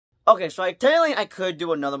Okay, so technically I could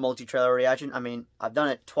do another multi-trailer reaction. I mean, I've done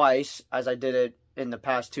it twice, as I did it in the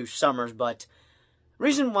past 2 summers, but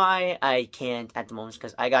reason why I can't at the moment is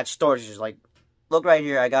because I got storage issues. Like, look right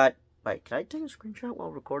here, I got... Wait, can I take a screenshot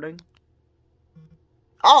while recording?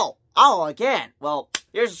 Oh, I can. Well,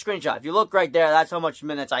 here's a screenshot. If you look right there, that's how much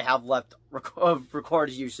minutes I have left of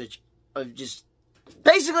recorded usage. Of just...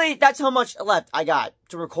 Basically, that's how much left I got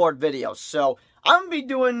to record videos. So, I'm going to be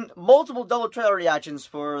doing multiple double trailer reactions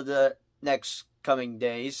for the next coming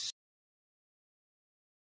days.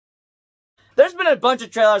 There's been a bunch of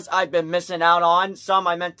trailers I've been missing out on. Some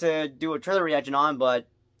I meant to do a trailer reaction on, but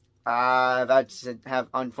I have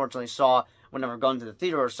unfortunately saw whenever going to the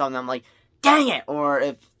theater or something. I'm like, dang it! Or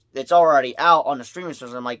if it's already out on the streaming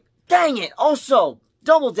service, I'm like, dang it! Also,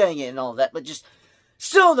 double dang it and all that. But just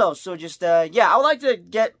still though, so just yeah, I would like to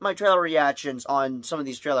get my trailer reactions on some of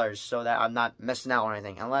these trailers so that I'm not missing out on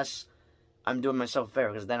anything. Unless I'm doing myself a favor,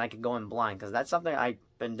 because then I could go in blind. Because that's something I've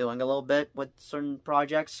been doing a little bit with certain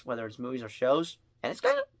projects, whether it's movies or shows, and it's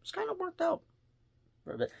kind of worked out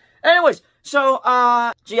for a bit. Anyways, so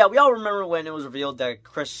yeah, we all remember when it was revealed that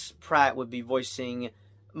Chris Pratt would be voicing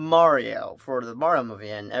Mario for the Mario movie,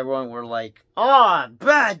 and everyone were like, "Oh,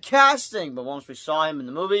 bad casting!" But once we saw him in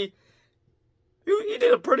the movie, he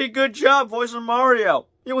did a pretty good job voicing Mario.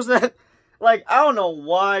 He was that. Like, I don't know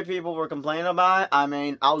why people were complaining about it. I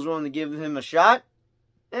mean, I was willing to give him a shot.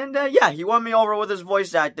 And, yeah, he won me over with his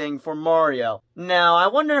voice acting for Mario. Now, I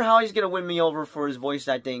wonder how he's going to win me over for his voice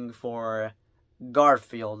acting for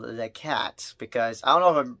Garfield, the cat. Because, I don't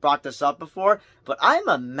know if I brought this up before, but I'm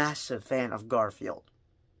a massive fan of Garfield.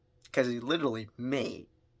 Because he's literally me.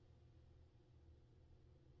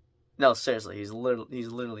 No, seriously, he's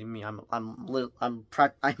literally me. I'm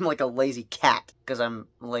like a lazy cat because I'm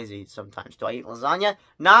lazy sometimes. Do I eat lasagna?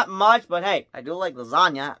 Not much, but hey, I do like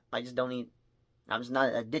lasagna. I just don't eat. I'm just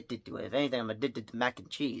not addicted to it. If anything, I'm addicted to mac and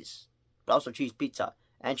cheese, but also cheese pizza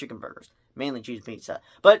and chicken burgers. Mainly cheese pizza.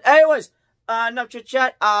 But anyways, enough chit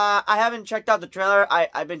chat. I haven't checked out the trailer.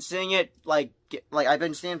 I've been seeing it like I've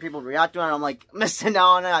been seeing people react to it. And I'm like missing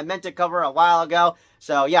out on it. I meant to cover it a while ago.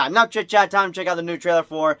 So yeah, enough chit chat. Time to check out the new trailer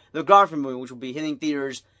for the Garfield movie, which will be hitting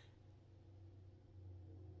theaters.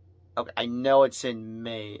 Okay, I know it's in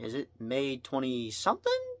May. Is it May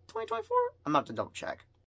 20-something? 2024? I'm about to double check.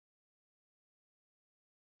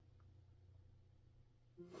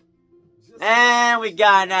 And we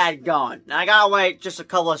got an ad going. I gotta wait just a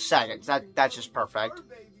couple of seconds. That's just perfect.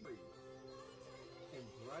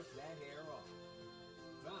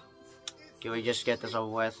 Can we just get this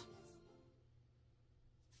over with?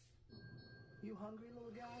 You hungry, little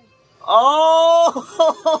guy?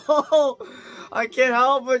 Oh! I can't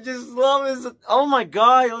help but just love his... Oh my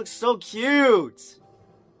god, he looks so cute!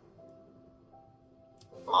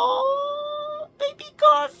 Oh, baby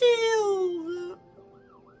Garfield!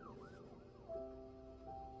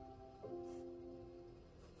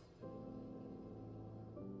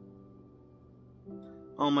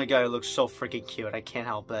 Oh my god, he looks so freaking cute. I can't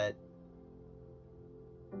help it.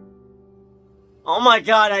 Oh my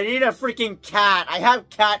god, I need a freaking cat. I have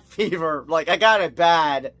cat fever. Like, I got it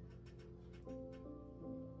bad.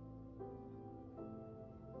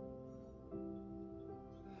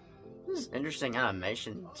 This is interesting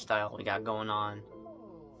animation style we got going on.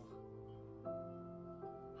 Hi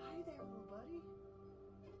there, little buddy.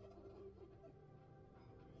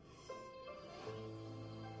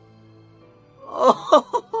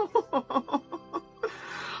 Oh,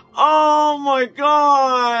 oh my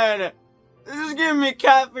god! This is giving me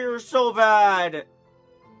cat fever so bad. You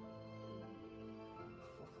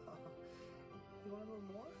want a little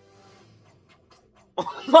more?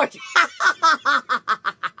 Oh my god!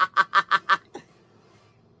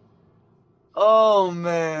 Oh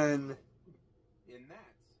man. And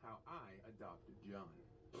that's how I adopted John.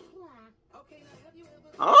 Okay, now have you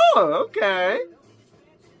ever... Oh, okay.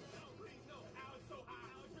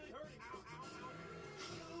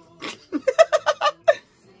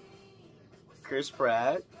 Chris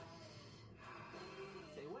Pratt.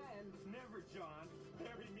 Say when? Never, John.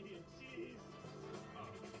 Marry me and cheese.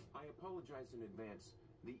 I apologize in advance.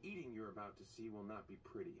 The eating you're about to see will not be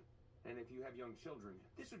pretty. And if you have young children,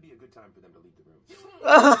 this would be a good time for them to leave the room.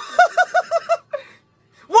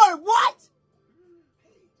 What?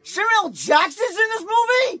 Samuel Jackson's in this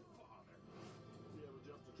movie? You ever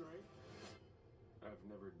jumped a train? I've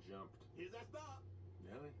never jumped. Here's that stop.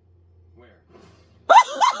 Really? Where?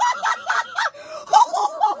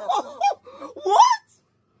 What?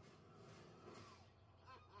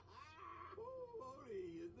 Lordy,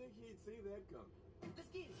 you think he'd see that coming? Let's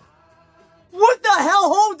get it. What the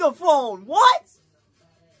hell? Hold the phone. What?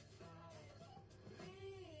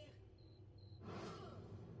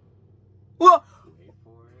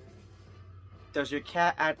 Does your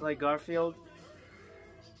cat act like Garfield?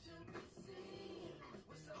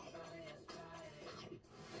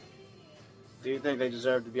 Do you think they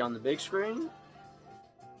deserve to be on the big screen?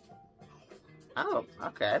 Oh,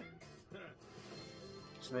 okay.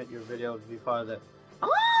 Submit your video to be part of the...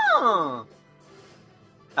 Oh!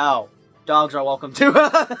 Oh, dogs are welcome too.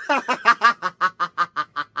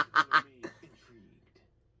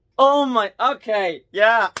 Oh my, okay,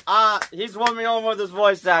 yeah, he's won me over with his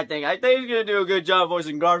voice acting. I think he's gonna do a good job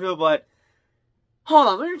voicing Garfield, but... Hold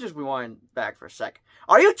on, let me just rewind back for a sec.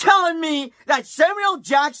 Are you telling me that Samuel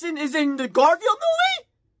Jackson is in the Garfield movie?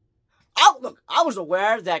 Oh, look, I was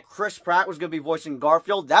aware that Chris Pratt was going to be voicing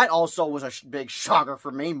Garfield. That also was a big shocker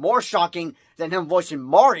for me. More shocking than him voicing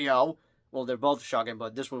Mario. Well, they're both shocking,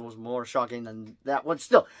 but this one was more shocking than that one.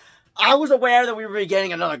 Still, I was aware that we were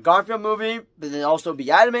getting another Garfield movie, but then also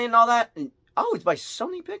be animated and all that. And, oh, it's by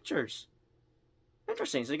Sony Pictures.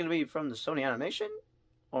 Interesting. Is it going to be from the Sony Animation?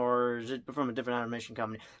 Or is it from a different animation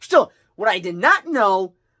company? Still, what I did not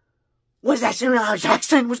know was that Samuel L.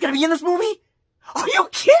 Jackson was going to be in this movie? Are you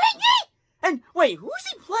kidding me? And, wait, who's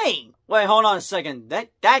he playing? Wait, hold on a second.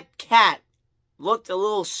 That cat looked a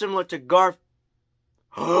little similar to Garf...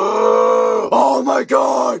 Oh my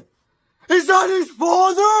god! Is that his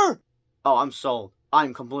father? Oh, I'm sold.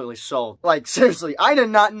 I'm completely sold. Like, seriously, I did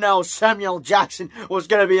not know Samuel Jackson was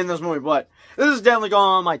going to be in this movie, but this is definitely going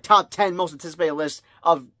on my top 10 most anticipated list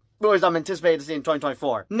of movies I'm anticipated to see in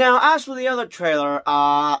 2024. Now, as for the other trailer,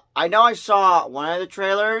 I know I saw one of the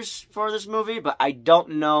trailers for this movie, but I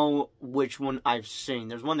don't know which one I've seen.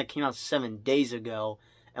 There's one that came out 7 days ago,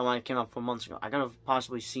 and one that came out 4 months ago. I could have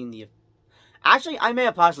possibly seen the... Actually, I may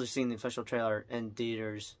have possibly seen the official trailer in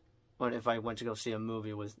theaters if I went to go see a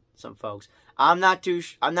movie with some folks. I'm not too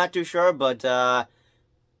sure, but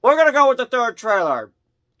we're gonna go with the third trailer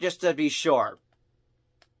just to be sure.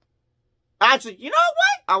 Actually, you know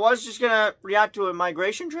what? I was just gonna react to a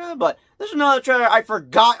migration trailer, but there's another trailer I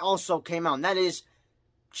forgot also came out, and that is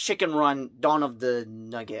Chicken Run: Dawn of the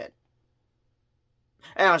Nugget.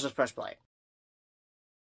 And let's just press play.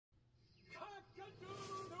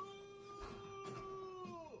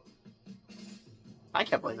 I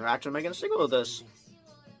can't believe they're actually making a sequel to this.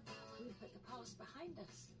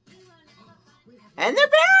 And their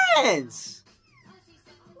parents!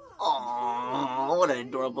 Aww, what an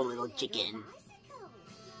adorable little chicken.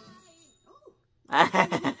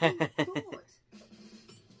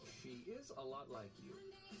 She is a lot like you.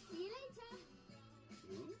 See you later.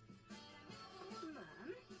 Mum,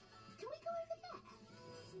 can we go over there?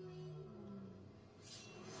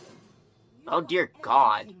 Oh dear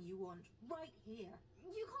God. You want right here.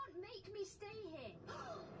 You can't make me stay here.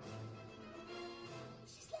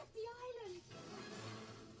 She's left the island.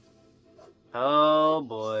 Oh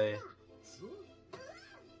boy.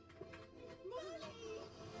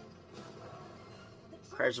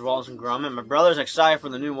 Crazy Wallace and Gromit. My brother's excited for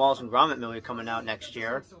the new Wallace and Gromit movie coming out next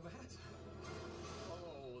year.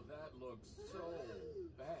 Oh, that looks so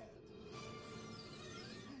bad.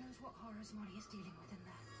 Who knows what horrors Molly is dealing with in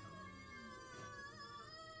there?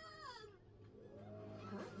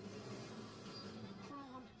 Huh?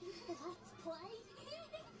 Come on, let's play.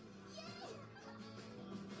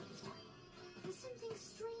 There's something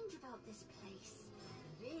strange about this place.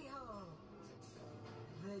 Behold,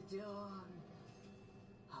 the dawn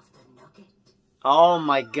of the Nugget. Oh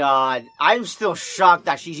my God. I'm still shocked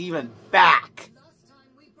that she's even back. Last time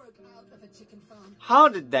we broke out of a chicken farm. How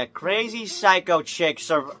did that crazy psycho chick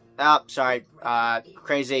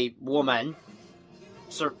crazy woman.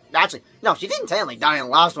 Actually, no, she didn't technically die in the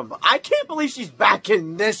last one, but I can't believe she's back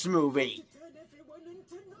in this movie. Turn everyone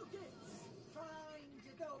into nuggets. Find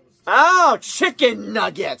those. Oh, chicken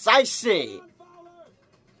nuggets. I see.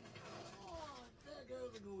 Oh, there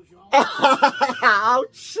goes the goujons.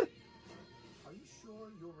 Ouch. Are you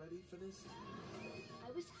sure you're ready for this?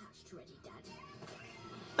 I was hatched ready, Dad.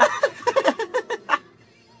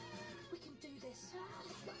 We can do this.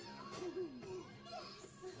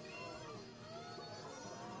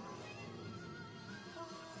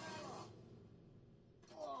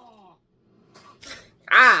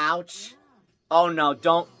 Ouch. Oh no,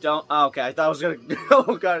 don't. Oh, okay, I thought I was gonna.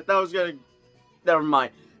 Oh god, I thought I was gonna. Never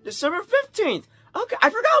mind. December 15th. Okay, I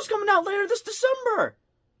forgot it was coming out later this December.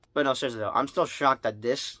 But no, seriously though, I'm still shocked that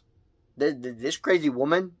this crazy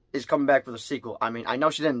woman is coming back for the sequel. I mean, I know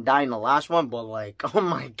she didn't die in the last one, but like, oh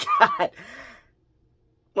my god.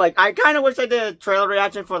 Like, I kind of wish I did a trailer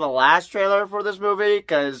reaction for the last trailer for this movie,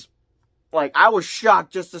 because, like, I was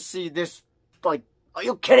shocked just to see this, like, are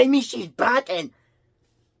you kidding me? She's back, and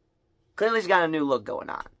clearly she's got a new look going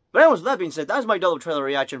on. But anyways, with that being said, that was my double trailer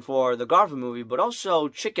reaction for the Garfield movie, but also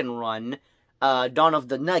Chicken Run. Dawn of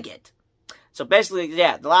the Nugget. So basically,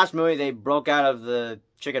 yeah, the last movie they broke out of the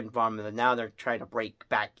chicken farm, and now they're trying to break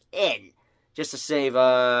back in. Just to save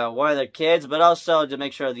one of their kids, but also to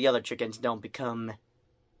make sure the other chickens don't become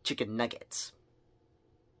chicken nuggets.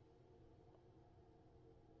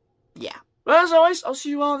 Yeah. But as always, I'll see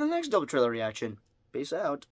you all in the next double trailer reaction. Peace out.